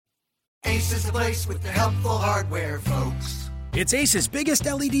Ace is the place with the helpful hardware, folks. It's Ace's biggest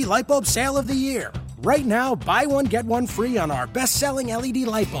LED light bulb sale of the year. Right now, buy one, get one free on our best-selling LED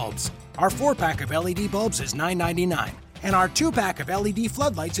light bulbs. Our 4-pack of LED bulbs is $9.99, and our 2-pack of LED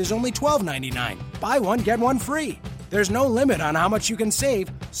floodlights is only $12.99. Buy one, get one free. There's no limit on how much you can save,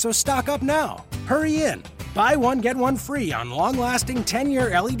 so stock up now. Hurry in. Buy one, get one free on long-lasting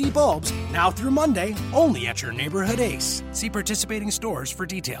 10-year LED bulbs, now through Monday, only at your neighborhood Ace. See participating stores for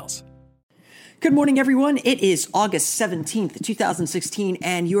details. Good morning, everyone. It is August 17th, 2016,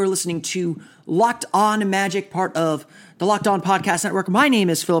 and you are listening to Locked On Magic, part of the Locked On Podcast Network. My name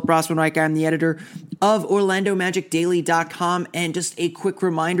is Philip Rossman-Reich. I'm the editor of OrlandoMagicDaily.com, and just a quick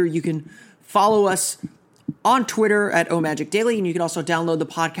reminder, you can follow us on Twitter at OMagicDaily, and you can also download the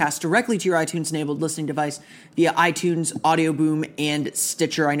podcast directly to your iTunes-enabled listening device via iTunes, Audio Boom, and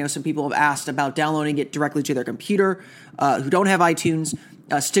Stitcher. I know some people have asked about downloading it directly to their computer who don't have iTunes.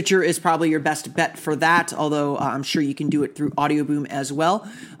 Stitcher is probably your best bet for that, although I'm sure you can do it through Audio Boom as well.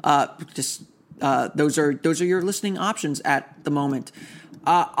 Those are your listening options at the moment.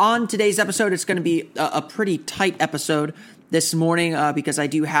 On today's episode, it's going to be a pretty tight episode this morning because I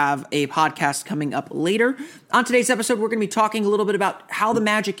do have a podcast coming up later. On today's episode, we're going to be talking a little bit about how the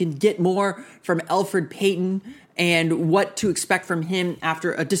Magic can get more from Elfrid Payton and what to expect from him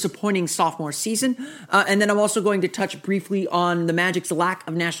after a disappointing sophomore season. And then I'm also going to touch briefly on the Magic's lack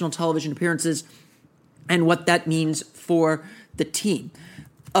of national television appearances and what that means for the team.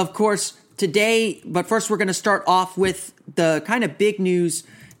 Of course, today, but first we're going to start off with the kind of big news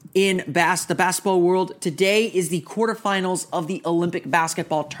in the basketball world. Today is the quarterfinals of the Olympic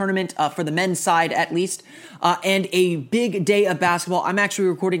basketball tournament, for the men's side at least, and a big day of basketball. I'm actually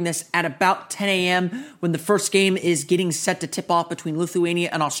recording this at about 10 a.m. when the first game is getting set to tip off between Lithuania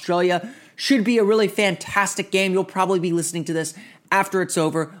and Australia. Should be a really fantastic game. You'll probably be listening to this after it's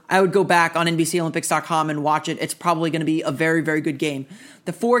over. I would go back on NBCOlympics.com and watch it. It's probably going to be a very, very good game.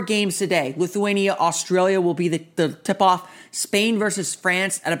 The 4 games today: Lithuania, Australia will be the tip-off. Spain versus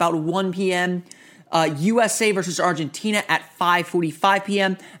France at about 1 p.m. USA versus Argentina at 5:45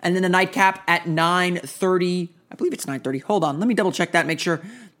 p.m. And then the nightcap at 9:30. I believe it's 9:30. Hold on. Let me double check that, make sure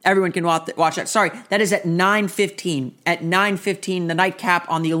everyone can watch that. Sorry, that is at 9:15. At 9:15, the nightcap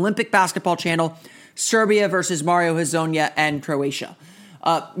on the Olympic Basketball Channel, Serbia versus Mario Hezonja and Croatia.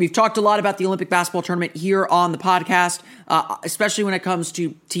 We've talked a lot about the Olympic basketball tournament here on the podcast, especially when it comes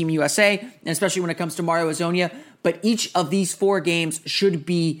to Team USA and especially when it comes to Mario Hezonja. But each of these 4 games should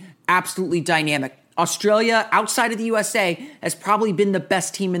be absolutely dynamic. Australia, outside of the USA, has probably been the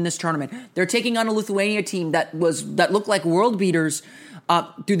best team in this tournament. They're taking on a Lithuania team that looked like world beaters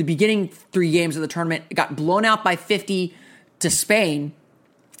through the beginning 3 games of the tournament. It got blown out by 50 to Spain,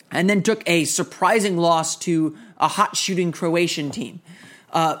 and then took a surprising loss to a hot shooting Croatian team.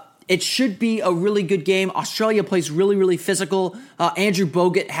 It should be a really good game. Australia plays really, really physical. Andrew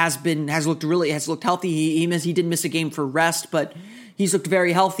Bogut has looked healthy. He did miss a game for rest, but he's looked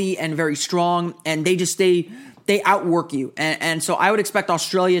very healthy and very strong. And they outwork you. And so I would expect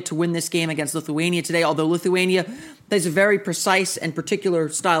Australia to win this game against Lithuania today. Although Lithuania plays a very precise and particular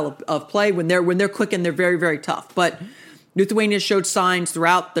style of play. When they're clicking, they're very, very tough. But Lithuania showed signs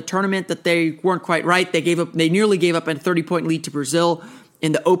throughout the tournament that they weren't quite right. They nearly gave up a 30-point lead to Brazil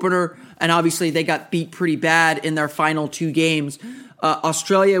in the opener, and obviously they got beat pretty bad in their final 2 games.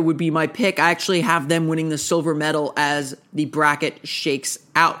 Australia would be my pick. I actually have them winning the silver medal as the bracket shakes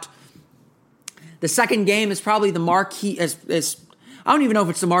out. The second game is probably the marquee. I don't even know if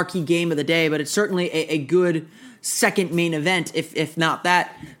it's the marquee game of the day, but it's certainly a good second main event, if not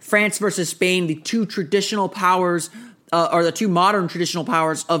that. France versus Spain, the 2 traditional powers, or the 2 modern traditional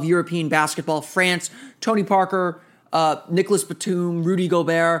powers of European basketball. France, Tony Parker, Nicolas Batum, Rudy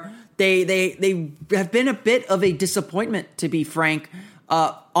Gobert, they have been a bit of a disappointment, to be frank,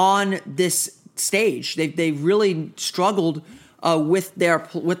 on this stage. They've really struggled with their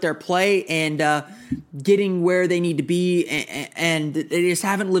play and getting where they need to be, and they just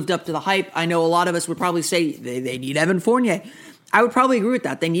haven't lived up to the hype. I know a lot of us would probably say they need Evan Fournier. I would probably agree with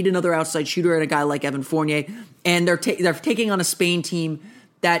that. They need another outside shooter and a guy like Evan Fournier, and they're taking on a Spain team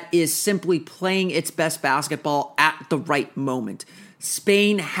that is simply playing its best basketball at the right moment.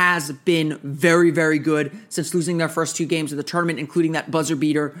 Spain has been very, very good since losing their first 2 games of the tournament, including that buzzer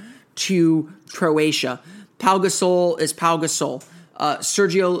beater to Croatia. Pau Gasol is Pau Gasol.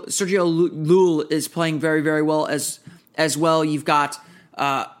 Sergio Llull is playing very, very well as well. You've got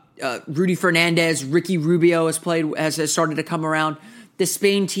Rudy Fernandez, Ricky Rubio has started to come around. The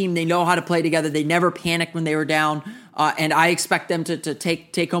Spain team, they know how to play together. They never panicked when they were down, and I expect them to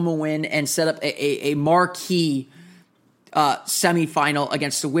take home a win and set up a marquee semifinal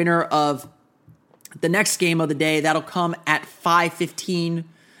against the winner of the next game of the day. That'll come at 5:15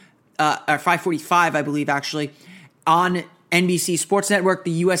 or 5:45, I believe, actually, on NBC Sports Network,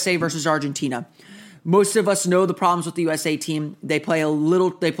 the USA versus Argentina. Most of us know the problems with the USA team. They play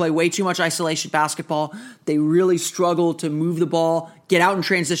way too much isolation basketball. They really struggle to move the ball, get out in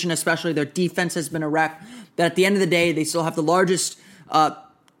transition, especially. Their defense has been a wreck. But at the end of the day, they still have the largest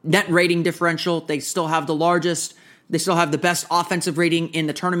net rating differential. They still have the best offensive rating in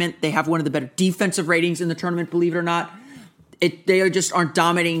the tournament. They have one of the better defensive ratings in the tournament, believe it or not. They just aren't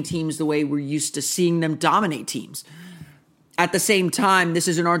dominating teams the way we're used to seeing them dominate teams. At the same time, this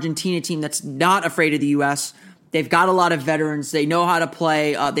is an Argentina team that's not afraid of the U.S. They've got a lot of veterans. They know how to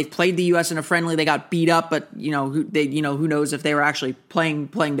play. They've played the U.S. in a friendly. They got beat up, but who knows if they were actually playing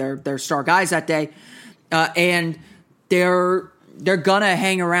their star guys that day. And they're gonna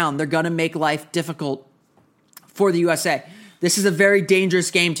hang around. They're gonna make life difficult for the USA. This is a very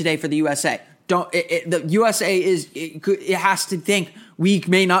dangerous game today for the USA. The USA has to think, we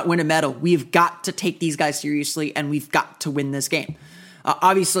may not win a medal. We've got to take these guys seriously, and we've got to win this game.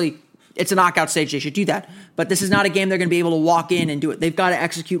 Obviously, it's a knockout stage. They should do that. But this is not a game they're going to be able to walk in and do it. They've got to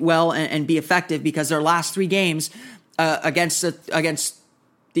execute well and be effective, because their last 3 games against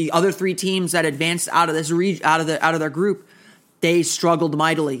the other 3 teams that advanced out of this out of their group, they struggled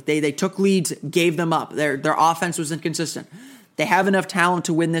mightily. They took leads, gave them up. Their offense was inconsistent. They have enough talent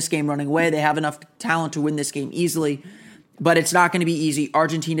to win this game running away. They have enough talent to win this game easily, but it's not going to be easy.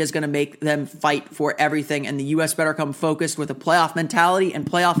 Argentina is going to make them fight for everything, and the U.S. better come focused with a playoff mentality and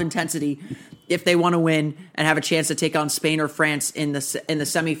playoff intensity if they want to win and have a chance to take on Spain or France in the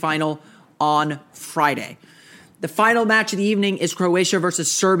semifinal on Friday. The final match of the evening is Croatia versus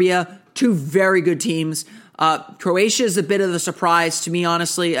Serbia, 2 very good teams. Croatia is a bit of a surprise to me,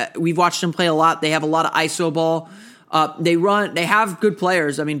 honestly. We've watched them play a lot. They have a lot of iso ball. They have good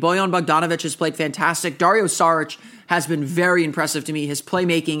players. I mean, Bojan Bogdanovic has played fantastic. Dario Saric has been very impressive to me. His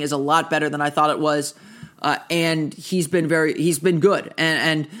playmaking is a lot better than I thought it was. And he's been good.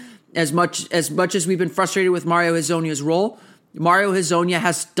 And as much as we've been frustrated with Mario Hezonja's role, Mario Hezonja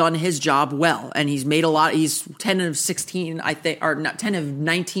has done his job well, and he's made a lot. He's 10 of 16, I think, or not 10 of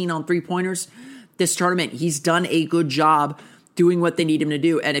 19 on 3-pointers this tournament. He's done a good job doing what they need him to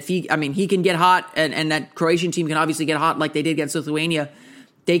do. And if he can get hot, and that Croatian team can obviously get hot like they did against Lithuania.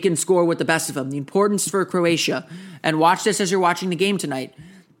 They can score with the best of them. The importance for Croatia, and watch this as you're watching the game tonight,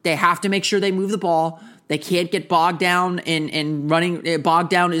 they have to make sure they move the ball. They can't get bogged down in running. Bogged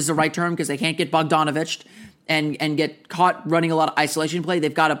down is the right term, because they can't get Bogdanovic and get caught running a lot of isolation play.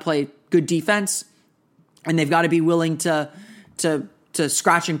 They've got to play good defense, and they've got to be willing to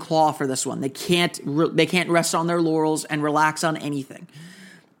scratch and claw for this one. They can't rest on their laurels and relax on anything.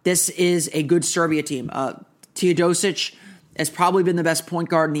 This is a good Serbia team. Teodosic has probably been the best point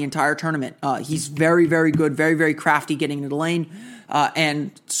guard in the entire tournament. He's very, very good, very, very crafty getting into the lane.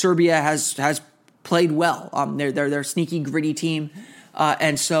 And Serbia has played well. They're a sneaky, gritty team.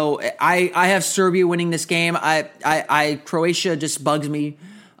 And so I have Serbia winning this game. Croatia just bugs me,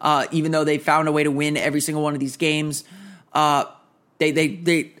 even though they found a way to win every single one of these games. I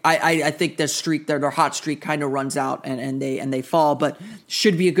think their hot streak kind of runs out and they fall, but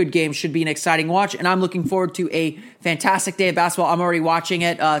should be a good game, should be an exciting watch, and I'm looking forward to a fantastic day of basketball. I'm already watching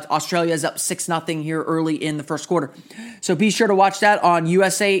it. Australia is up 6-0 here early in the first quarter, so be sure to watch that on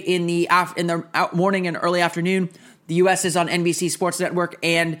USA in the morning and early afternoon. The U.S. is on NBC Sports Network,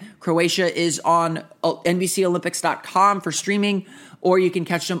 and Croatia is on NBCOlympics.com for streaming, or you can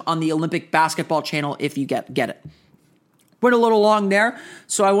catch them on the Olympic Basketball Channel if you get it. Went a little long there,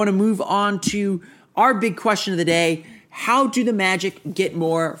 so I want to move on to our big question of the day. How do the Magic get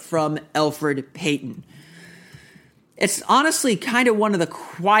more from Elfrid Payton? It's honestly kind of one of the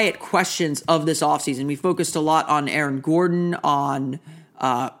quiet questions of this offseason. We focused a lot on Aaron Gordon, on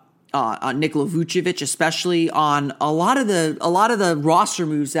Nikola Vucevic, especially on a lot of the roster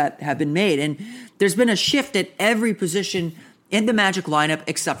moves that have been made. And there's been a shift at every position in the Magic lineup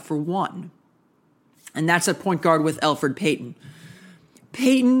except for one. And that's at point guard with Elfrid Payton.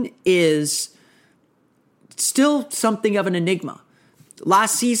 Payton is still something of an enigma.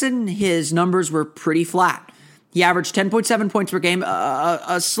 Last season, his numbers were pretty flat. He averaged 10.7 points per game,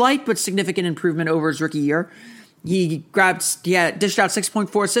 a slight but significant improvement over his rookie year. He dished out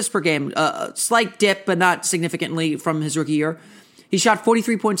 6.4 assists per game, a slight dip, but not significantly from his rookie year. He shot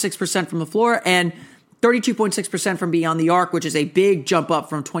 43.6% from the floor and 32.6% from beyond the arc, which is a big jump up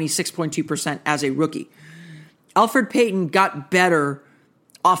from 26.2% as a rookie. Elfrid Payton got better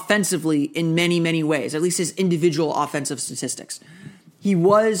offensively in many, many ways, at least his individual offensive statistics. He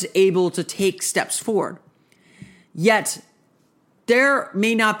was able to take steps forward. Yet, there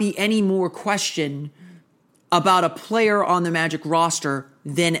may not be any more question about a player on the Magic roster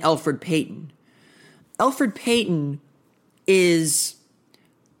than Elfrid Payton. Elfrid Payton is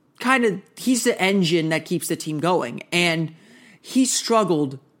he's the engine that keeps the team going. And he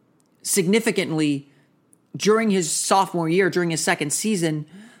struggled significantly during his sophomore year, during his second season,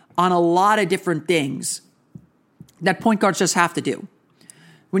 on a lot of different things that point guards just have to do.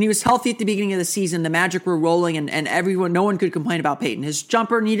 When he was healthy at the beginning of the season, the Magic were rolling and no one could complain about Payton. His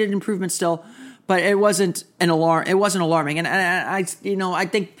jumper needed improvement still, but it wasn't alarming. And I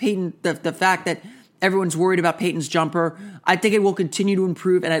think Payton, the fact that everyone's worried about Payton's jumper, I think it will continue to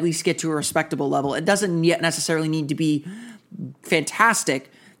improve and at least get to a respectable level. It doesn't yet necessarily need to be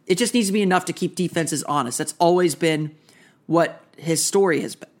fantastic. It just needs to be enough to keep defenses honest. That's always been what his story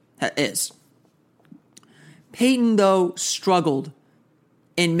is. Payton, though, struggled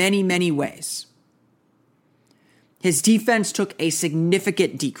in many, many ways. His defense took a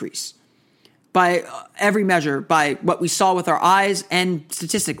significant decrease by every measure, by what we saw with our eyes and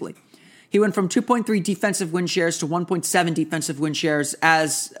statistically. He went from 2.3 defensive win shares to 1.7 defensive win shares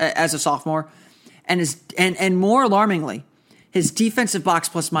as a sophomore. And more alarmingly, his defensive box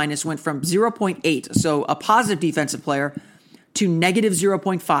plus minus went from 0.8, so a positive defensive player, to negative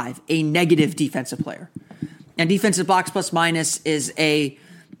 0.5, a negative defensive player. And defensive box plus minus is a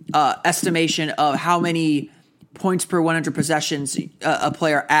estimation of how many points per 100 possessions a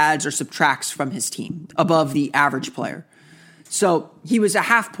player adds or subtracts from his team above the average player. So he was a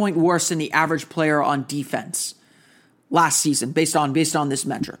half point worse than the average player on defense last season, based on this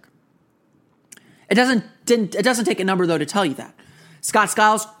metric. It doesn't take a number though to tell you that. Scott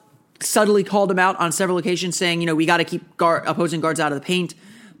Skiles subtly called him out on several occasions, saying, we got to keep opposing guards out of the paint.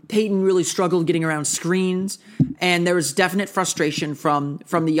 Payton really struggled getting around screens, and there was definite frustration from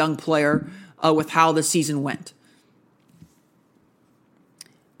the young player with how the season went.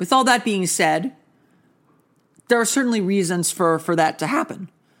 With all that being said, there are certainly reasons for that to happen.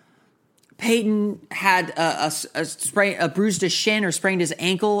 Payton had bruised his shin or sprained his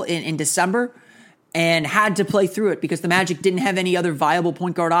ankle in December and had to play through it because the Magic didn't have any other viable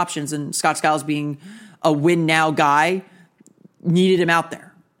point guard options, and Scott Skiles, being a win-now guy, needed him out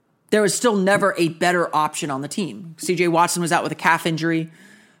there. There was still never a better option on the team. C.J. Watson was out with a calf injury.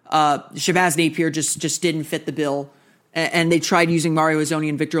 Shabazz Napier just didn't fit the bill, and they tried using Mario Hezonja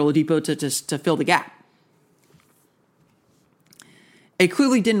and Victor Oladipo to fill the gap. It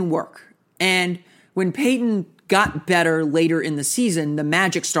clearly didn't work. And when Payton got better later in the season, the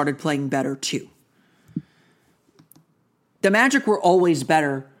Magic started playing better too. The Magic were always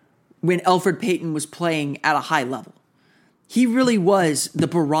better when Elfrid Payton was playing at a high level. He really was the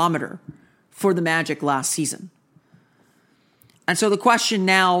barometer for the Magic last season. And so the question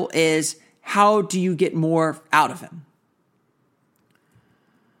now is, how do you get more out of him?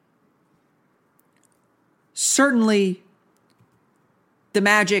 Certainly, the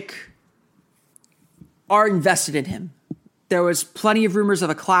Magic are invested in him. There was plenty of rumors of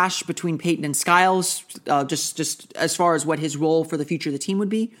a clash between Payton and Skiles, just as far as what his role for the future of the team would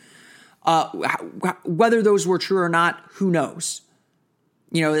be. Whether those were true or not, who knows?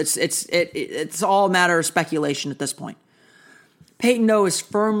 It's all a matter of speculation at this point. Payton, though, is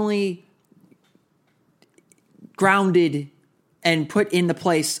firmly grounded and put in the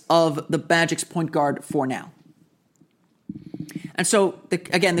place of the Magic's point guard for now. And so,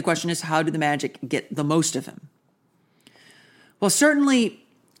 again, the question is, how do the Magic get the most of him? Well, certainly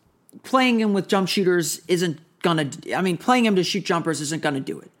playing him with jump shooters playing him to shoot jumpers isn't going to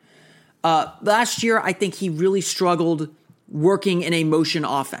do it. Last year, I think he really struggled working in a motion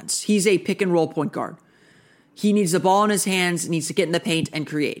offense. He's a pick and roll point guard. He needs the ball in his hands, needs to get in the paint and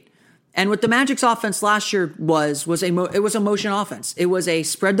create. And what the Magic's offense last year was a motion offense. It was a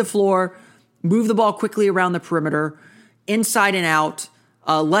spread the floor, move the ball quickly around the perimeter, inside and out,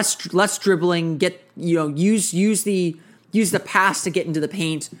 less dribbling, use the pass to get into the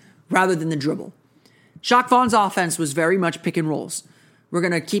paint rather than the dribble. Jacque Vaughn's offense was very much pick and rolls. We're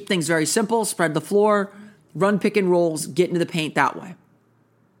going to keep things very simple, spread the floor, run pick and rolls, get into the paint that way.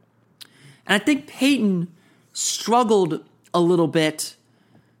 And I think Payton struggled a little bit,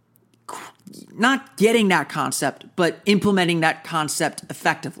 not getting that concept, but implementing that concept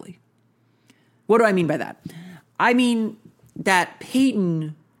effectively. What do I mean by that? I mean that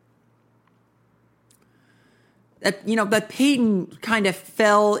Payton kind of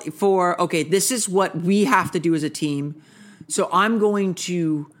fell for, okay, this is what we have to do as a team. So I'm going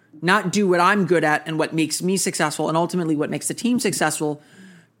to not do what I'm good at and what makes me successful and ultimately what makes the team successful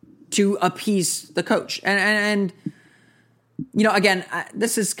to appease the coach. And again,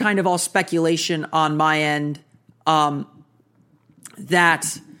 this is kind of all speculation on my end.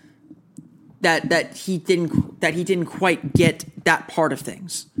 that he didn't quite get that part of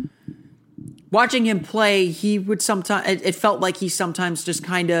things. Watching him play, he would sometimes, it felt like he sometimes just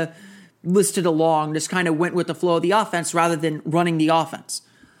kind of listed along, just kind of went with the flow of the offense rather than running the offense.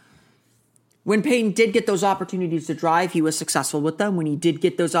 When Payton did get those opportunities to drive, he was successful with them. When he did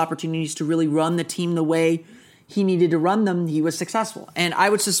get those opportunities to really run the team the way he needed to run them, he was successful. And I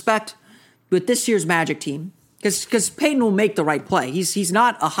would suspect with this year's Magic team, because Payton will make the right play. He's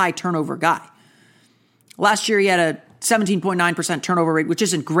not a high turnover guy. Last year he had a 17.9% turnover rate, which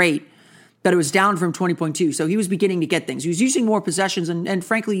isn't great, but it was down from 20.2. So he was beginning to get things. He was using more possessions and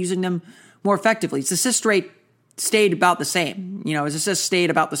frankly using them more effectively. His assist rate stayed about the same. His assists stayed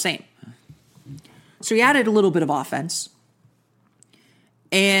about the same. So he added a little bit of offense,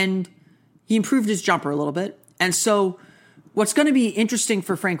 and he improved his jumper a little bit. And so what's going to be interesting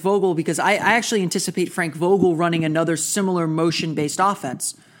for Frank Vogel, because I actually anticipate Frank Vogel running another similar motion-based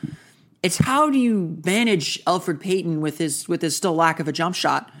offense, it's how do you manage Elfrid Payton with his still lack of a jump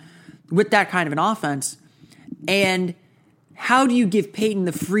shot with that kind of an offense, and how do you give Payton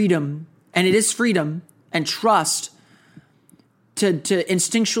the freedom, and it is freedom and trust, to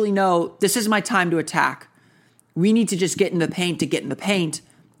instinctually know this is my time to attack. We need to just get in the paint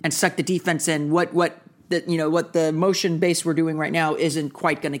and suck the defense in. What the motion base we're doing right now isn't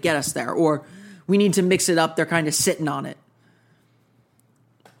quite going to get us there, or we need to mix it up. They're kind of sitting on it.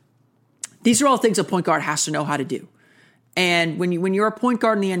 These are all things a point guard has to know how to do. And when you're a point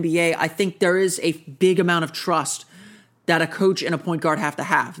guard in the NBA, I think there is a big amount of trust that a coach and a point guard have to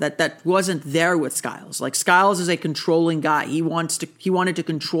have. That wasn't there with Skiles. Like, Skiles is a controlling guy. He wanted to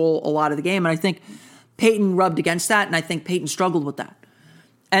control a lot of the game, and I think Payton rubbed against that, and I think Payton struggled with that.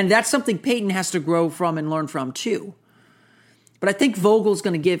 And that's something Payton has to grow from and learn from too. But I think Vogel's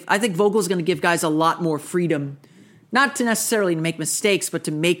going to give guys a lot more freedom, not to necessarily make mistakes, but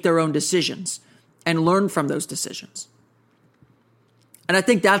to make their own decisions and learn from those decisions. And I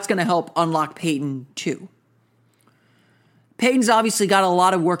think that's going to help unlock Payton too. Payton's obviously got a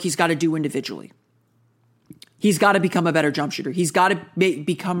lot of work he's got to do individually. He's got to become a better jump shooter. He's got to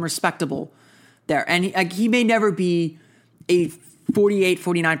become respectable there. And he may never be a 48,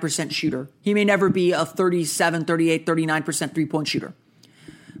 49% shooter. He may never be a 37, 38, 39% three-point shooter.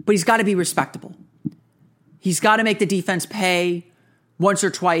 But he's got to be respectable. He's got to make the defense pay once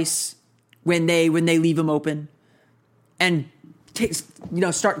or twice when they leave him open, and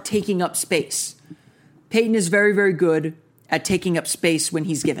start taking up space. Payton is very, very good at taking up space when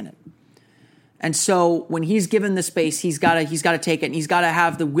he's given it. And so when he's given the space, he's got to take it, and he's got to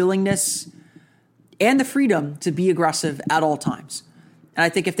have the willingness and the freedom to be aggressive at all times. And I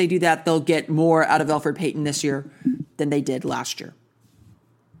think if they do that, they'll get more out of Elfrid Payton this year than they did last year.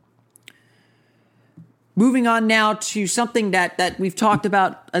 Moving on now to something that we've talked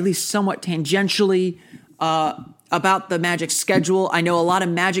about, at least somewhat tangentially, about the Magic schedule. I know a lot of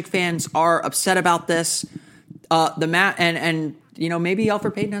Magic fans are upset about this. Maybe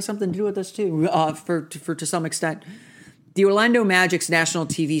Elfrid Payton has something to do with this too, to some extent. The Orlando Magic's national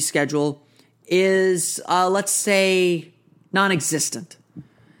TV schedule is, let's say, non-existent.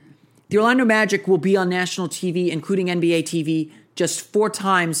 The Orlando Magic will be on national TV, including NBA TV, just 4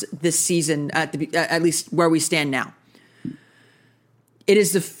 times this season, at least where we stand now. It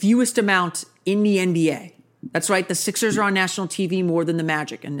is the fewest amount in the NBA. That's right, the Sixers are on national TV more than the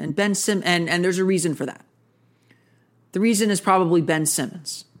Magic, and there's a reason for that. The reason is probably Ben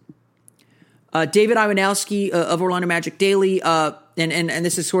Simmons. David Iwanowski of Orlando Magic Daily, and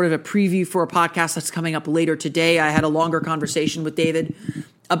this is sort of a preview for a podcast that's coming up later today. I had a longer conversation with David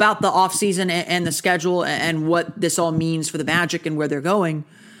about the offseason and the schedule and what this all means for the Magic and where they're going.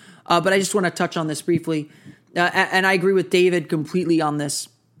 But I just want to touch on this briefly. And I agree with David completely on this.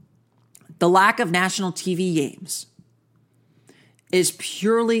 The lack of national TV games is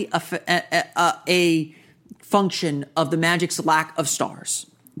purely a function of the Magic's lack of stars.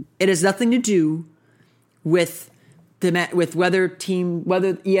 It has nothing to do with whether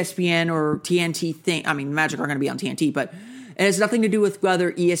ESPN or TNT think. I mean, the Magic are going to be on TNT, but it has nothing to do with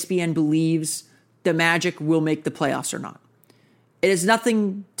whether ESPN believes the Magic will make the playoffs or not. It has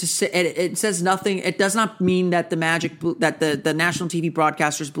nothing to say. It says nothing. It does not mean that the national TV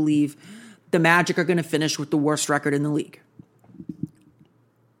broadcasters believe the Magic are going to finish with the worst record in the league.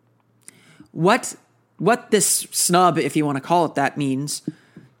 What this snub, if you want to call it that, means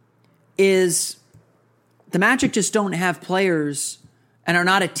is the Magic just don't have players and are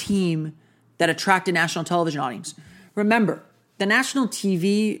not a team that attract a national television audience. Remember, the national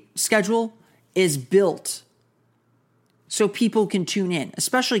TV schedule is built so people can tune in,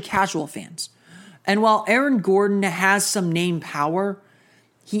 especially casual fans. And while Aaron Gordon has some name power,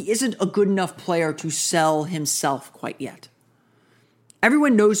 he isn't a good enough player to sell himself quite yet.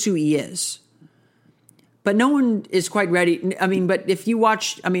 Everyone knows who he is, but no one is quite ready. I mean, but if you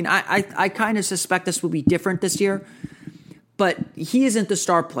watch, I mean, I kind of suspect this will be different this year, but he isn't the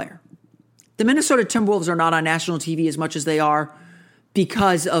star player. The Minnesota Timberwolves are not on national TV as much as they are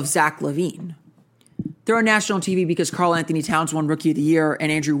because of Zach LaVine. They're on national TV because Karl Anthony Towns won Rookie of the Year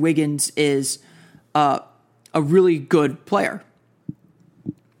and Andrew Wiggins is a really good player.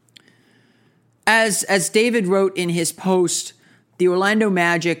 As David wrote in his post, the Orlando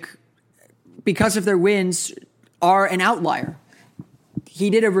Magic, because of their wins, are an outlier. He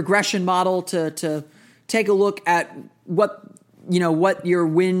did a regression model to take a look at what your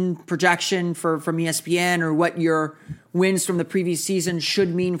win projection from ESPN or what your wins from the previous season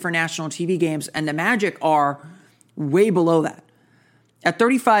should mean for national TV games, and the Magic are way below that. At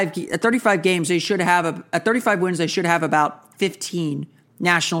 35 games, they should have at 35 wins, they should have about 15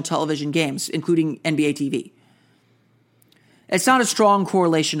 national television games, including NBA TV. It's not a strong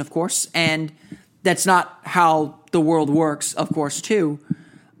correlation, of course, and that's not how the world works, of course, too.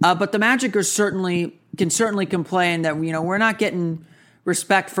 But the Magic can certainly complain that we're not getting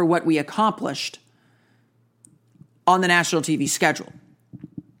respect for what we accomplished on the national TV schedule.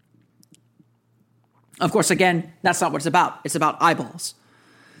 Of course, again, that's not what it's about. It's about eyeballs.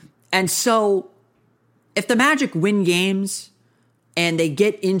 And so if the Magic win games and they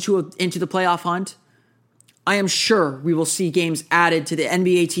get into the playoff hunt, I am sure we will see games added to the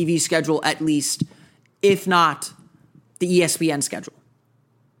NBA TV schedule at least, if not the ESPN schedule.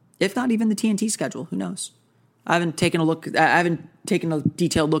 If not even the TNT schedule, who knows? I haven't taken a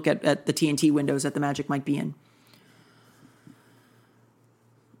detailed look at the TNT windows that the Magic might be in.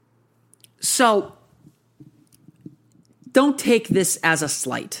 So, don't take this as a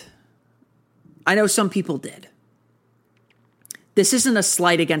slight. I know some people did. This isn't a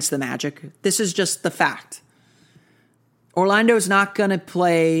slight against the Magic. This is just the fact. Orlando's not going to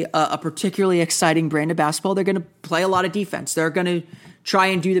play a particularly exciting brand of basketball. They're going to play a lot of defense. They're going to try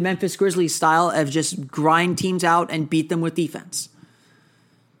and do the Memphis Grizzlies style of just grind teams out and beat them with defense.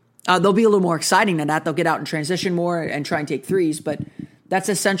 They'll be a little more exciting than that. They'll get out and transition more and try and take threes, but that's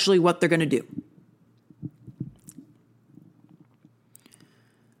essentially what they're going to do.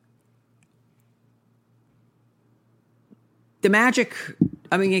 The Magic,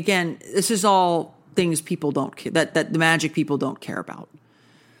 I mean, again, this is all things people don't that the Magic people don't care about.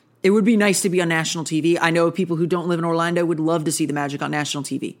 It would be nice to be on national TV. I know people who don't live in Orlando would love to see the Magic on national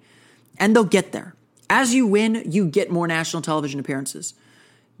TV. And they'll get there. As you win, you get more national television appearances.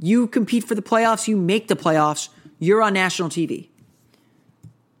 You compete for the playoffs, you make the playoffs, you're on national TV.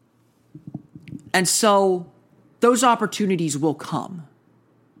 And so those opportunities will come.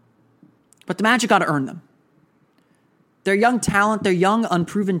 But the Magic got to earn them. They're young talent, they're young,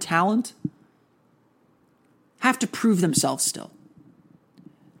 unproven talent, have to prove themselves still.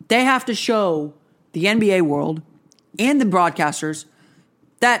 They have to show the NBA world and the broadcasters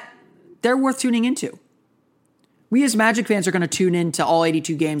that they're worth tuning into. We as Magic fans are going to tune into all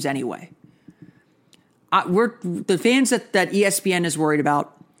 82 games anyway. The fans that ESPN is worried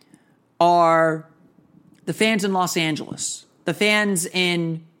about are the fans in Los Angeles, the fans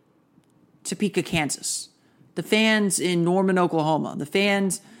in Topeka, Kansas, the fans in Norman, Oklahoma, the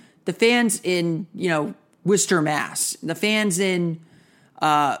fans in, Worcester, Mass, the fans in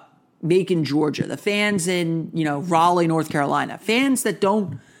Macon, Georgia, the fans in, Raleigh, North Carolina, fans that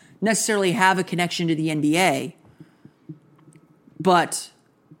don't necessarily have a connection to the NBA, but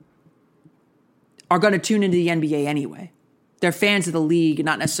are going to tune into the NBA anyway. They're fans of the league,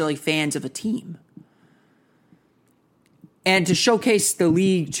 not necessarily fans of a team. And to showcase the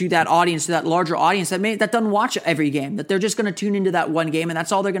league to that audience, to that larger audience that doesn't watch every game, that they're just going to tune into that one game, and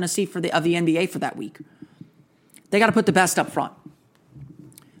that's all they're going to see of the NBA for that week. They got to put the best up front.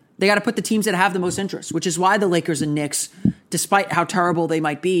 They got to put the teams that have the most interest, which is why the Lakers and Knicks, despite how terrible they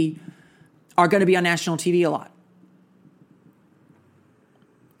might be, are going to be on national TV a lot.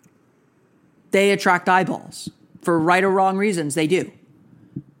 They attract eyeballs. For right or wrong reasons, they do.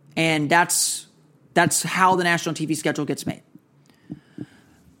 And that's how the national TV schedule gets made.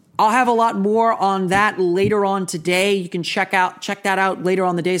 I'll have a lot more on that later on today. You can check that out later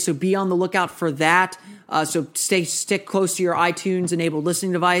on the day, so be on the lookout for that. So stick close to your iTunes-enabled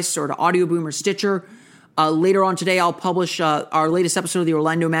listening device or to Audio Boom or Stitcher. Later on today, I'll publish our latest episode of the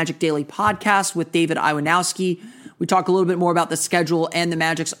Orlando Magic Daily Podcast with David Iwanowski. We talk a little bit more about the schedule and the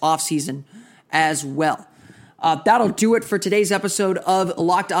Magic's offseason as well. That'll do it for today's episode of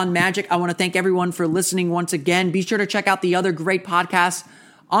Locked On Magic. I want to thank everyone for listening once again. Be sure to check out the other great podcasts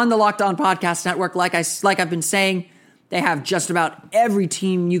on the Locked On Podcast Network. Like I've been saying, they have just about every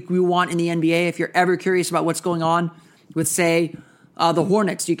team you want in the NBA. If you're ever curious about what's going on with, say, the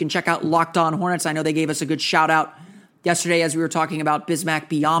Hornets, you can check out Locked On Hornets. I know they gave us a good shout out yesterday as we were talking about Bismack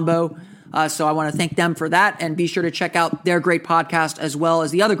Biyombo. So I want to thank them for that, and be sure to check out their great podcast as well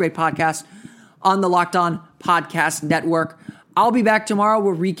as the other great podcast on the Locked On Podcast Network. I'll be back tomorrow.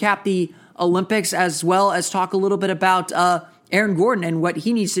 We'll recap the Olympics as well as talk a little bit about Aaron Gordon and what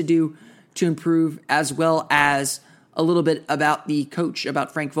he needs to do to improve, as well as a little bit about the coach,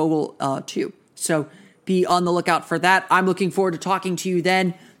 about Frank Vogel too. So be on the lookout for that. I'm looking forward to talking to you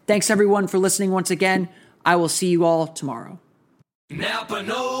then. Thanks everyone for listening once again. I will see you all tomorrow. Napa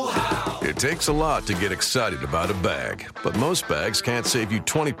know-how. It takes a lot to get excited about a bag, but most bags can't save you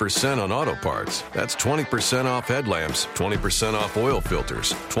 20% on auto parts. That's 20% off headlamps, 20% off oil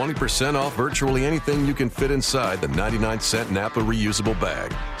filters, 20% off virtually anything you can fit inside the 99-cent Napa reusable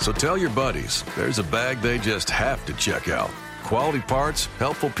bag. So tell your buddies, there's a bag they just have to check out. Quality parts,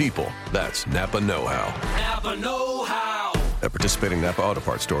 helpful people. That's Napa know-how. Napa know-how. At participating Napa Auto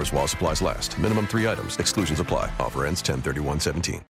Parts stores while supplies last. Minimum 3 items. Exclusions apply. Offer ends 10/31/17.